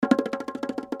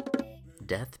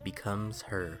Death Becomes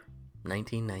Her,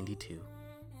 1992.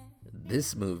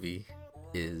 This movie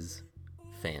is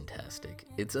fantastic.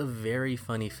 It's a very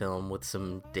funny film with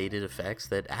some dated effects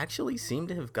that actually seem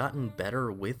to have gotten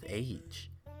better with age.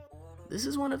 This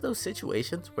is one of those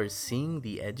situations where seeing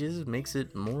the edges makes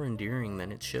it more endearing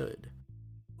than it should.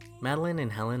 Madeline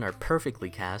and Helen are perfectly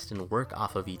cast and work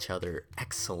off of each other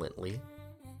excellently.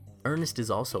 Ernest is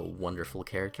also a wonderful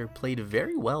character, played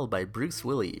very well by Bruce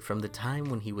Willis from the time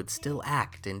when he would still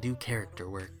act and do character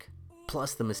work.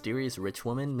 Plus the mysterious rich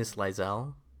woman, Miss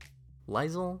Liesel,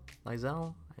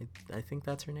 I think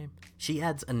that's her name. She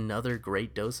adds another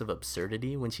great dose of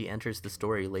absurdity when she enters the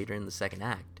story later in the second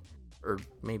act, or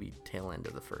maybe tail end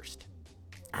of the first.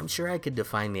 I'm sure I could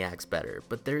define the acts better,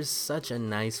 but there's such a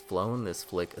nice flow in this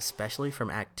flick, especially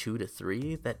from Act 2 to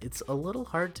 3, that it's a little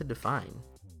hard to define.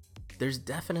 There's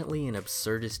definitely an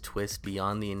absurdist twist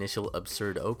beyond the initial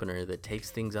absurd opener that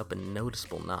takes things up a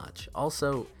noticeable notch.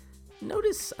 Also,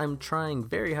 notice I'm trying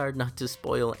very hard not to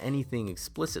spoil anything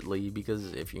explicitly,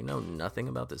 because if you know nothing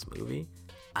about this movie,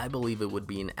 I believe it would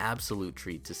be an absolute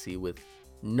treat to see with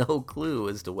no clue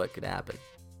as to what could happen.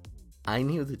 I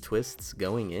knew the twists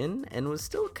going in and was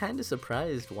still kinda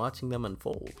surprised watching them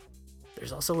unfold.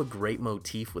 There's also a great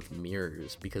motif with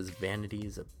mirrors, because vanity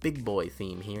is a big boy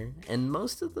theme here, and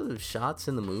most of the shots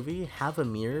in the movie have a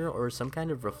mirror or some kind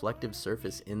of reflective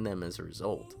surface in them as a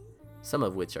result, some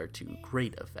of which are to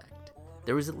great effect.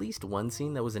 There was at least one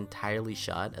scene that was entirely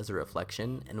shot as a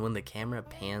reflection, and when the camera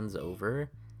pans over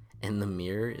and the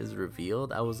mirror is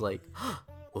revealed, I was like,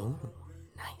 oh,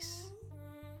 nice.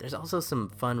 There's also some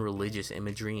fun religious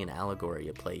imagery and allegory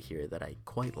at play here that I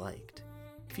quite liked.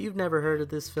 If you've never heard of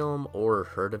this film, or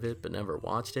heard of it but never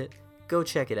watched it, go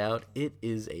check it out. It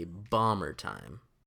is a bomber time.